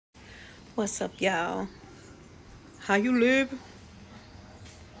What's up, y'all? How you live?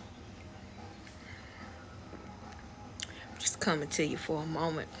 Just coming to you for a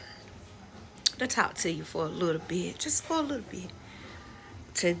moment to talk to you for a little bit, just for a little bit.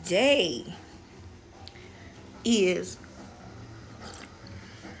 Today is,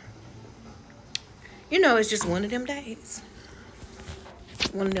 it's just one of them days.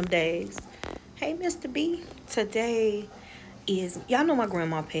 One of them days. Hey, Mr. B. Today is, y'all know my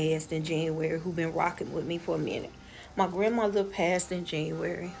grandma passed in January, who been rocking with me for a minute. My grandmother passed in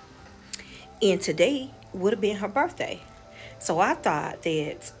January, and today would have been her birthday. So I thought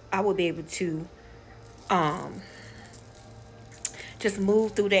that I would be able to um just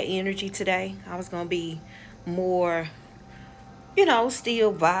move through that energy today. I was gonna be more,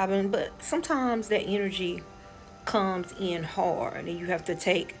 still vibing, but sometimes that energy comes in hard and you have to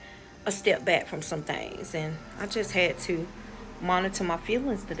take a step back from some things. And I just had to monitor my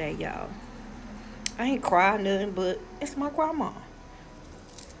feelings today, y'all. I ain't crying nothing, but it's my grandma.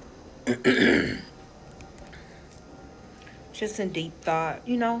 Just in deep thought.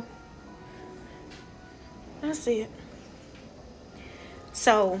 That's it.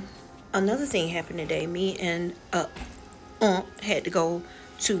 So another thing happened today. Me and had to go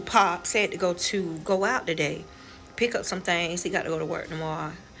to Pops, had to go out today, pick up some things. He got to go to work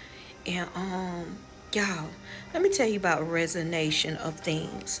tomorrow. And y'all, let me tell you about resonation of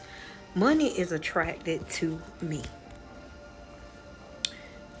things. Money is attracted to me.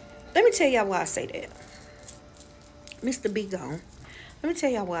 Let me tell y'all why I say that. Mr. B gone. Let me tell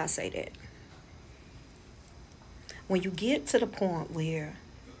y'all why I say that. When you get to the point where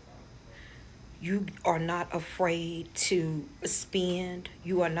you are not afraid to spend,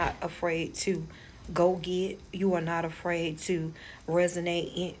 you are not afraid to go get, you are not afraid to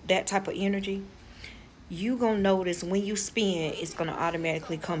resonate in that type of energy, you gonna notice when you spend, it's gonna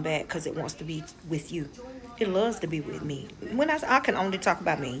automatically come back because it wants to be with you. It loves to be with me. When I can only talk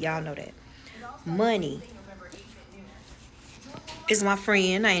about me, y'all know that. Money is my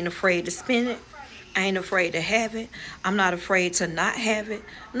friend. I ain't afraid to spend it. I ain't afraid to have it. I'm not afraid to not have it.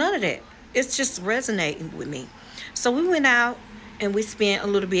 None of that. It's just resonating with me. So we went out and we spent a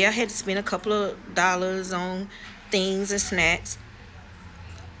little bit. I had to spend a couple of dollars on things and snacks.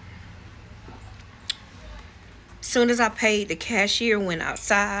 Soon as I paid, the cashier went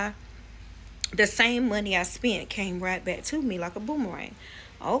outside. The same money I spent came right back to me like a boomerang.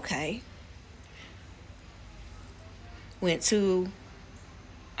 Okay. Went to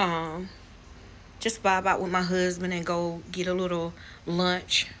just vibe out with my husband and go get a little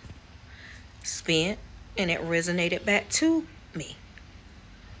lunch. Spent, and it resonated back to me.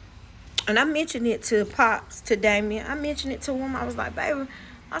 And I mentioned it to Pops, to Damien. I mentioned it to him. I was like, baby,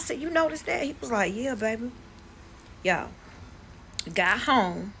 I said, you noticed that? He was like, yeah, baby. Y'all, got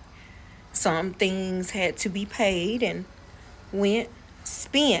home. Some things had to be paid and went,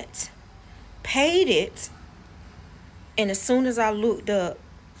 spent, paid it. And as soon as I looked up,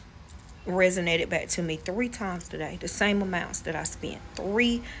 resonated back to me 3 times today. The same amounts that I spent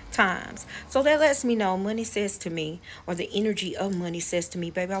 3 times. So that lets me know money says to me, or the energy of money says to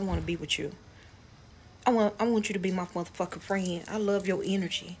me, baby, I want to be with you. I want you to be my motherfucking friend. I love your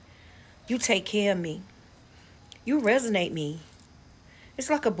energy. You take care of me. You resonate me. It's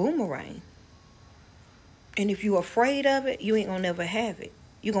like a boomerang. And if you're afraid of it, you ain't gonna never have it.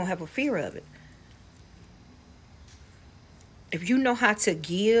 You're gonna have a fear of it. If you know how to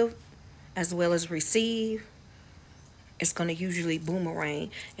give as well as receive, it's going to usually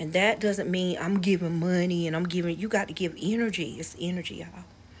boomerang. And that doesn't mean I'm giving money and you got to give energy. It's energy, y'all.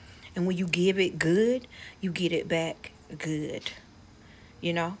 And when you give it good, you get it back good.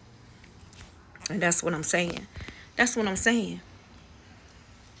 You know? And that's what I'm saying. That's what I'm saying.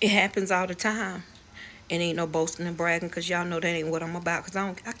 It happens all the time. It ain't no boasting and bragging, because y'all know that ain't what I'm about. Because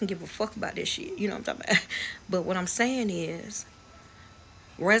I can give a fuck about this shit. You know what I'm talking about? But what I'm saying is,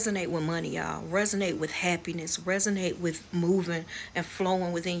 resonate with money, y'all. Resonate with happiness. Resonate with moving and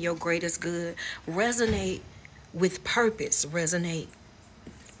flowing within your greatest good. Resonate with purpose. Resonate.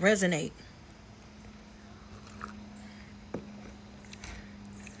 Resonate.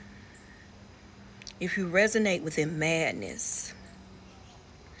 If you resonate within madness,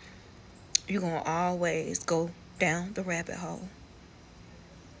 you're going to always go down the rabbit hole.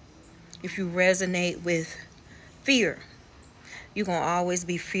 If you resonate with fear, you're going to always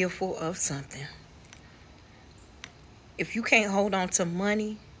be fearful of something. If you can't hold on to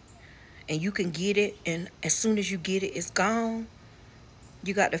money and you can get it, and as soon as you get it, it's gone,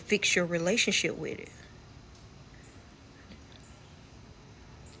 you got to fix your relationship with it.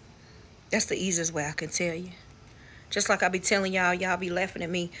 That's the easiest way I can tell you. Just like I be telling y'all, y'all be laughing at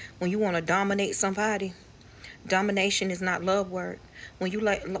me. When you want to dominate somebody, domination is not love work. When you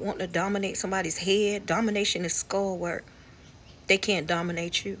want to dominate somebody's head, domination is skull work. They can't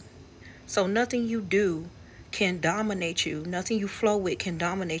dominate you. So nothing you do can dominate you. Nothing you flow with can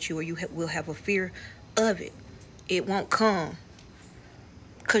dominate you, or you will have a fear of it. It won't come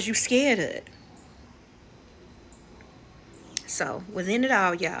because you scared of it. So within it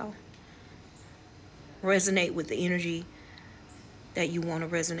all, y'all, resonate with the energy that you want to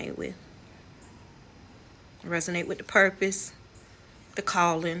resonate with. Resonate with the purpose, the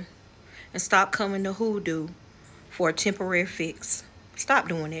calling, and stop coming to hoodoo for a temporary fix. Stop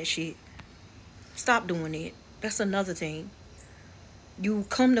doing that shit. Stop doing it. That's another thing. You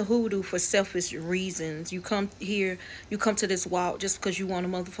come to hoodoo for selfish reasons. You come here, you come to this walk just because you want a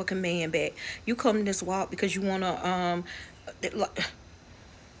motherfucking man back. You come to this walk because you want to,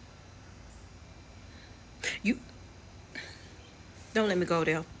 you, don't let me go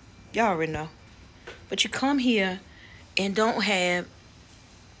there. Y'all already know. But you come here and don't have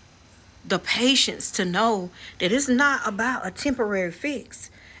the patience to know that it's not about a temporary fix.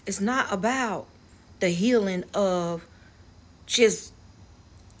 It's not about the healing of just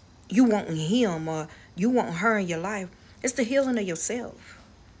you wanting him or you want her in your life. It's the healing of yourself.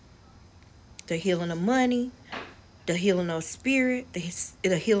 The healing of money, the healing of spirit,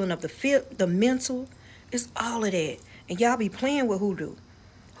 the healing of the mental. It's all of that. And y'all be playing with hoodoo.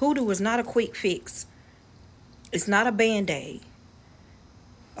 Hoodoo is not a quick fix. It's not a band-aid.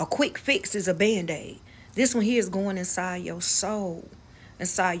 A quick fix is a band-aid. This one here is going inside your soul,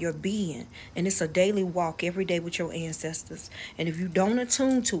 inside your being. And it's a daily walk every day with your ancestors. And if you don't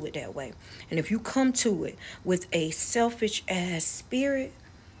attune to it that way, and if you come to it with a selfish ass spirit,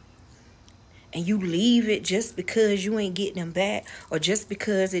 and you leave it just because you ain't getting them back, or just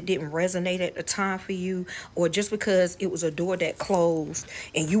because it didn't resonate at the time for you, or just because it was a door that closed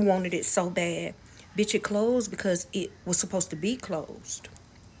and you wanted it so bad, bitch, it closed because it was supposed to be closed.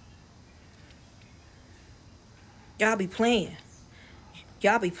 Y'all be playing.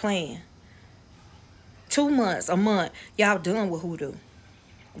 Y'all be playing. 2 months, a month, y'all done with hoodoo.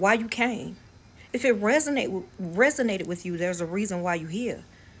 Why you came? If it resonated with you, there's a reason why you here.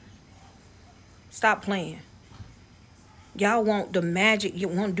 Stop playing. Y'all want the magic. You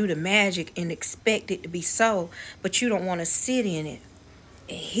want to do the magic and expect it to be so, but you don't want to sit in it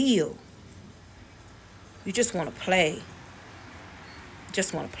and heal. You just want to play.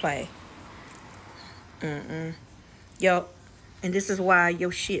 Just want to play. Yo, and this is why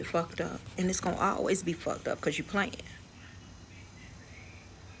your shit fucked up. And it's going to always be fucked up because you playing.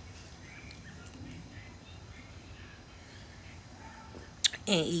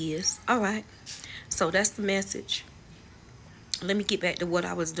 And is. All right. So that's the message. Let me get back to what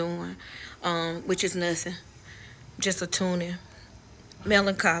I was doing, which is nothing. Just a tuning.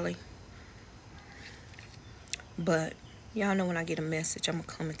 Melancholy. But y'all know when I get a message, I'm going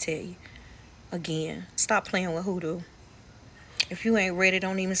to come and tell you. Again, stop playing with hoodoo. If you ain't ready,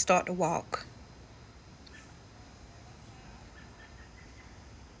 don't even start to walk.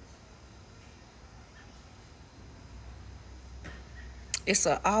 It's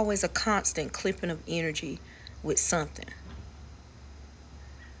always a constant clipping of energy with something.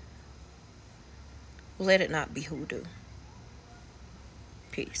 Let it not be hoodoo.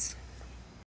 Peace.